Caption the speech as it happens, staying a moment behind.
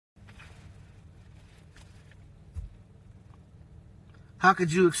How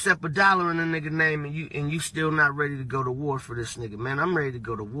could you accept $1 in a nigga name and you still not ready to go to war for this nigga? Man, I'm ready to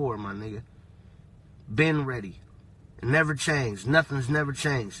go to war, my nigga. Been ready. Never changed. Nothing's never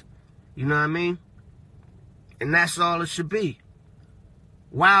changed. You know what I mean? And that's all it should be.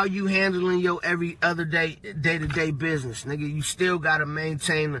 While you handling your every other day-to-day business, nigga, you still gotta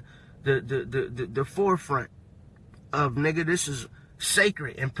maintain the forefront of, nigga, this is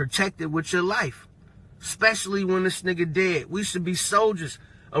sacred and protected with your life. Especially when this nigga dead. We should be soldiers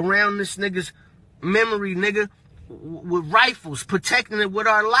around this nigga's memory, nigga, with rifles, protecting it with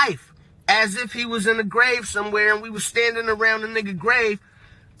our life. As if he was in a grave somewhere and we were standing around the nigga grave,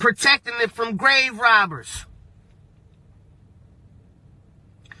 protecting it from grave robbers.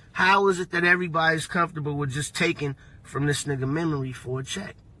 How is it that everybody's comfortable with just taking from this nigga memory for a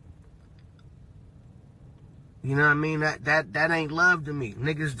check? You know what I mean? That ain't love to me.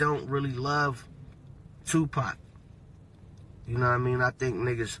 Niggas don't really love Tupac. You know what I mean? I think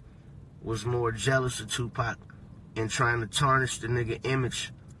niggas was more jealous of Tupac and trying to tarnish the nigga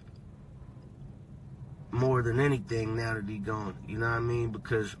image more than anything now that he gone. You know what I mean?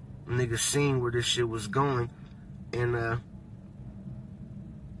 Because niggas seen where this shit was going, and a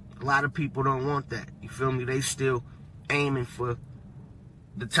lot of people don't want that. You feel me? They still aiming for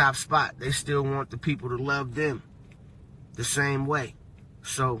the top spot. They still want the people to love them the same way.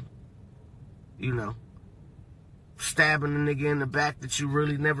 So, you know, stabbing a nigga in the back that you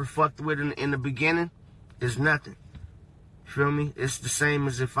really never fucked with in the beginning is nothing. You feel me? It's the same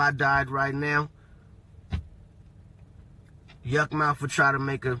as if I died right now. Yukmouth would try to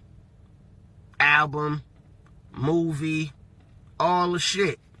make a album, movie, all the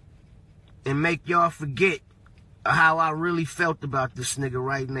shit, and make y'all forget how I really felt about this nigga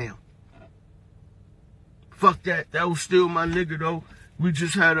right now. Fuck that. That was still my nigga, though. We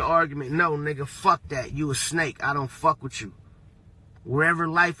just had an argument. No, nigga, fuck that. You a snake. I don't fuck with you. Wherever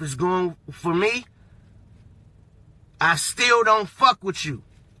life is going for me, I still don't fuck with you.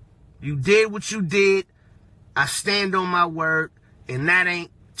 You did what you did. I stand on my word, and that ain't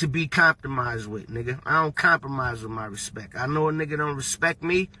to be compromised with, nigga. I don't compromise with my respect. I know a nigga don't respect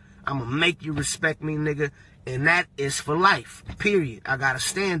me. I'm gonna make you respect me, nigga. And that is for life, period. I gotta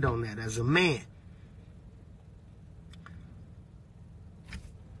stand on that as a man.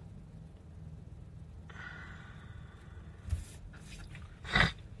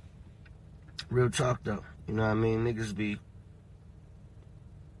 Real talk, though. You know what I mean? Niggas be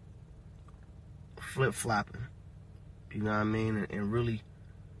flip-flopping. You know what I mean? And really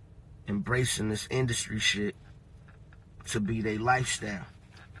embracing this industry shit to be their lifestyle.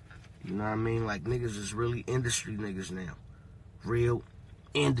 You know what I mean? Like, niggas is really industry niggas now. Real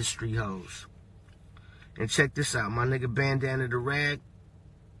industry hoes. And check this out. My nigga Bandana the Rag,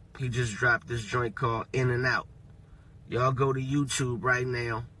 he just dropped this joint called In and Out. Y'all go to YouTube right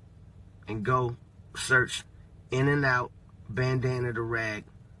now and go search In and Out, Bandana the Rag,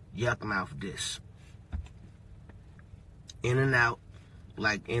 Yukmouth diss. In and Out,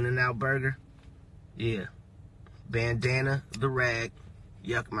 like In and Out Burger. Yeah. Bandana the Rag,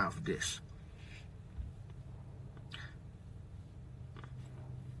 Yukmouth diss.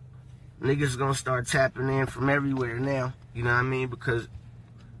 Niggas gonna start tapping in from everywhere now. You know what I mean? Because,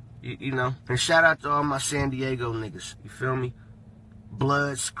 you know. And shout out to all my San Diego niggas. You feel me?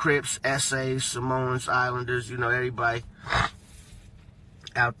 Bloods, Crips, SAs, Samoans, Islanders. You know, everybody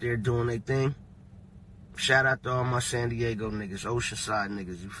out there doing their thing. Shout out to all my San Diego niggas, Oceanside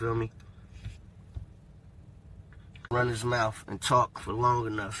niggas. You feel me? Run his mouth and talk for long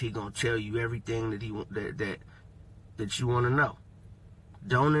enough, he gonna tell you everything that that you want to know.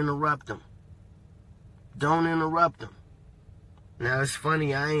 Don't interrupt him. Don't interrupt him. Now it's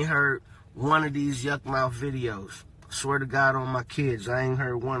funny, I ain't heard one of these Yukmouth videos. I swear to God on my kids, I ain't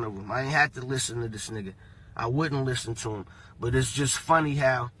heard one of them. I ain't had to listen to this nigga. I wouldn't listen to him. But it's just funny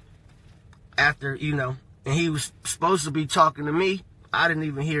how after, you know, and he was supposed to be talking to me, I didn't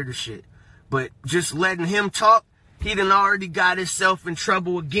even hear the shit. But just letting him talk, he done already got himself in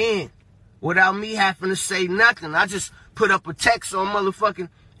trouble again without me having to say nothing. I just put up a text on motherfucking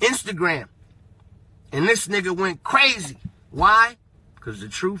Instagram. And this nigga went crazy. Why? Because the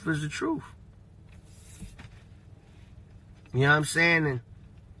truth is the truth. You know what I'm saying? And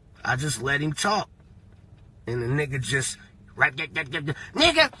I just let him talk. And the nigga just,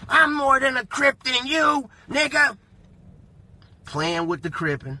 nigga, I'm more than a Crip than you, nigga. Playing with the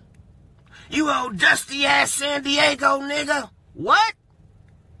Crippin'. You old dusty ass San Diego nigga. What?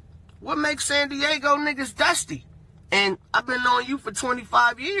 What makes San Diego niggas dusty? And I've been knowing you for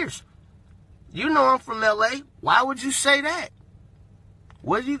 25 years. You know I'm from LA. Why would you say that?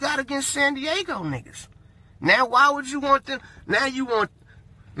 What do you got against San Diego niggas? Now, why would you want them? Now you want,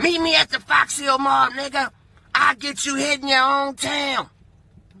 meet me at the Fox Hill Mall, nigga. I'll get you hit in your own town.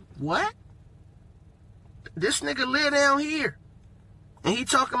 What? This nigga live down here. And he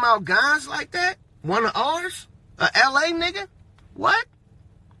talking about guns like that? One of ours? A LA nigga? What?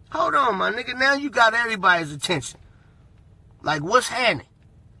 Hold on, my nigga. Now you got everybody's attention. Like, what's happening?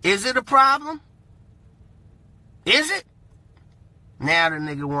 Is it a problem? Is it? Now the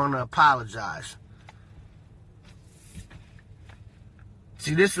nigga want to apologize.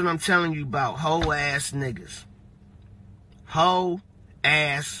 See, this is what I'm telling you about hoe-ass niggas.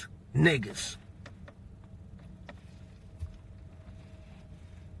 Hoe-ass niggas.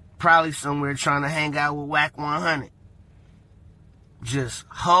 Probably somewhere trying to hang out with Whack 100. Just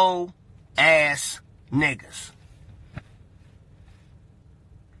hoe-ass niggas.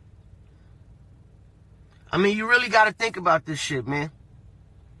 I mean, you really got to think about this shit, man.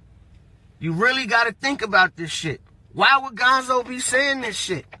 You really got to think about this shit. Why would Gonzoe be saying this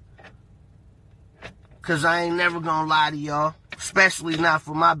shit? Because I ain't never going to lie to y'all. Especially not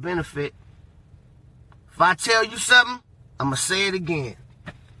for my benefit. If I tell you something, I'm going to say it again.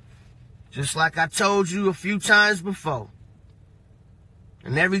 Just like I told you a few times before.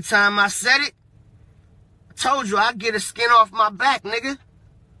 And every time I said it, I told you I'd get a skin off my back, nigga.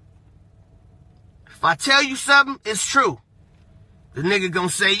 If I tell you something, it's true. The nigga gonna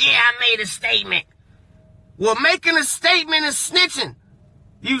say, yeah, I made a statement. Well, making a statement is snitching,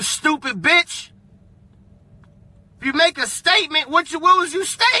 you stupid bitch. If you make a statement, what was you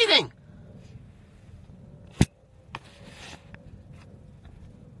stating?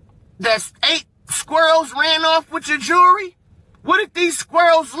 That's 8 squirrels ran off with your jewelry? What did these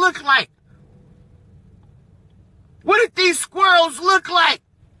squirrels look like? What did these squirrels look like?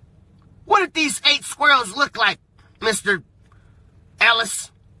 What did these 8 squirrels look like, Mr.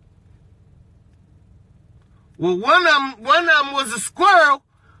 Ellis? Well, one of them was a squirrel,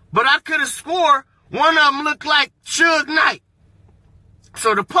 but I could have swore one of them looked like Suge Knight.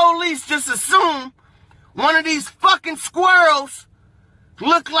 So the police just assumed one of these fucking squirrels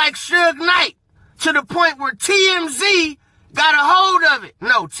looked like Suge Knight to the point where TMZ got a hold of it.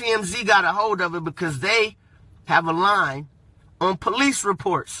 No, TMZ got a hold of it because they have a line on police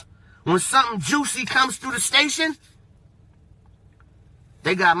reports. When something juicy comes through the station,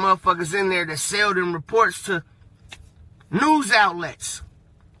 they got motherfuckers in there that sell them reports to news outlets.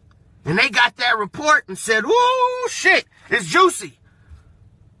 And they got that report and said, ooh, shit, it's juicy.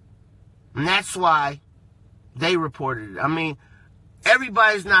 And that's why they reported it. I mean,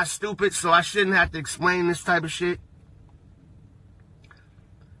 everybody's not stupid, so I shouldn't have to explain this type of shit.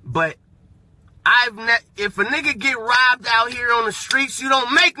 But if a nigga get robbed out here on the streets, you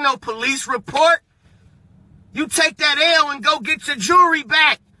don't make no police report. You take that L and go get your jewelry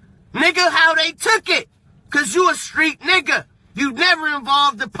back. Nigga, how they took it. Because you a street nigga. You never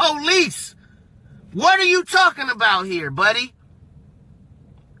involved the police. What are you talking about here, buddy?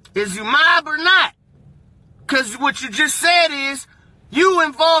 Is you mob or not? Because what you just said is, you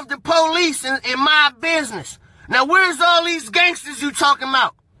involved the police in my business. Now, where's all these gangsters you talking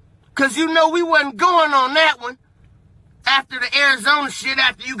about? Because you know we wasn't going on that one. After the Arizona shit,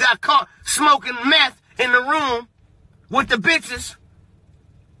 after you got caught smoking meth in the room with the bitches.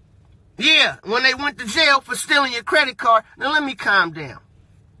 Yeah, when they went to jail for stealing your credit card. Now, let me calm down.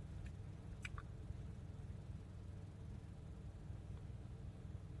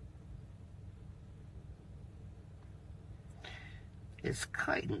 It's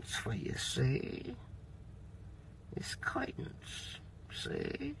curtains for you, see? It's curtains,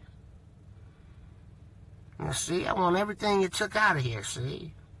 see? Now, see, I want everything you took out of here,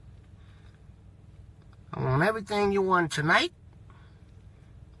 see? I want everything you won tonight.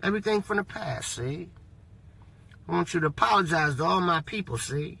 Everything from the past, see? I want you to apologize to all my people,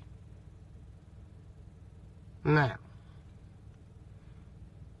 see? Now,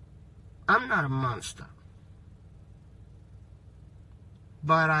 I'm not a monster.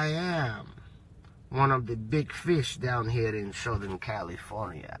 But I am one of the big fish down here in Southern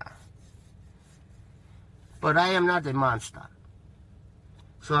California. But I am not a monster.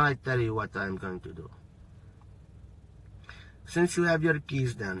 So I tell you what I'm going to do. Since you have your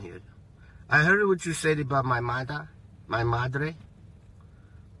keys down here, I heard what you said about my madre.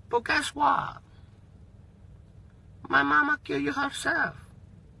 But guess what? My mama killed you herself.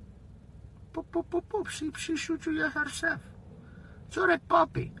 Boop, boop, boop, boop. She shoot you herself. You're a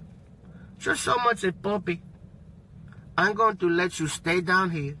puppy. You're so much a puppy. I'm going to let you stay down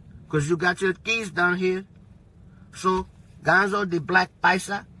here because you got your keys down here. So, Gonzoe the Black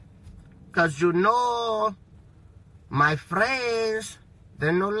Paisa, because you know, my friends,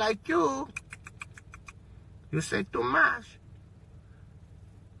 they're not like you. You say too much.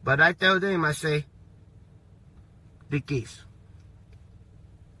 But I tell them, I say, the kids.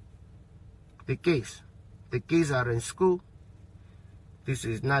 The kids. The kids are in school. This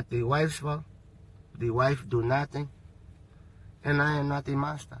is not the wife's fault. The wife do nothing. And I am not the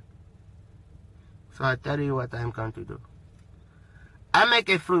master. So I tell you what I'm going to do. I make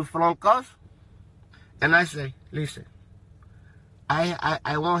a few phone calls. And I say, listen.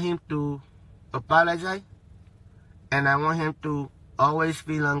 I want him to apologize. And I want him to always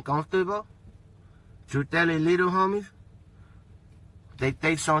feel uncomfortable. To tell the little homies. They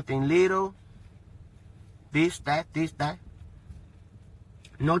take something little. This, that.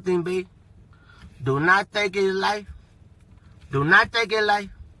 Nothing big. Do not take his life. Do not take his life.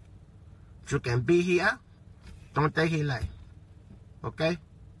 You can be here. Don't take his life. Okay?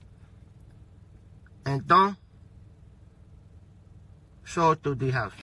 And don't show to the house.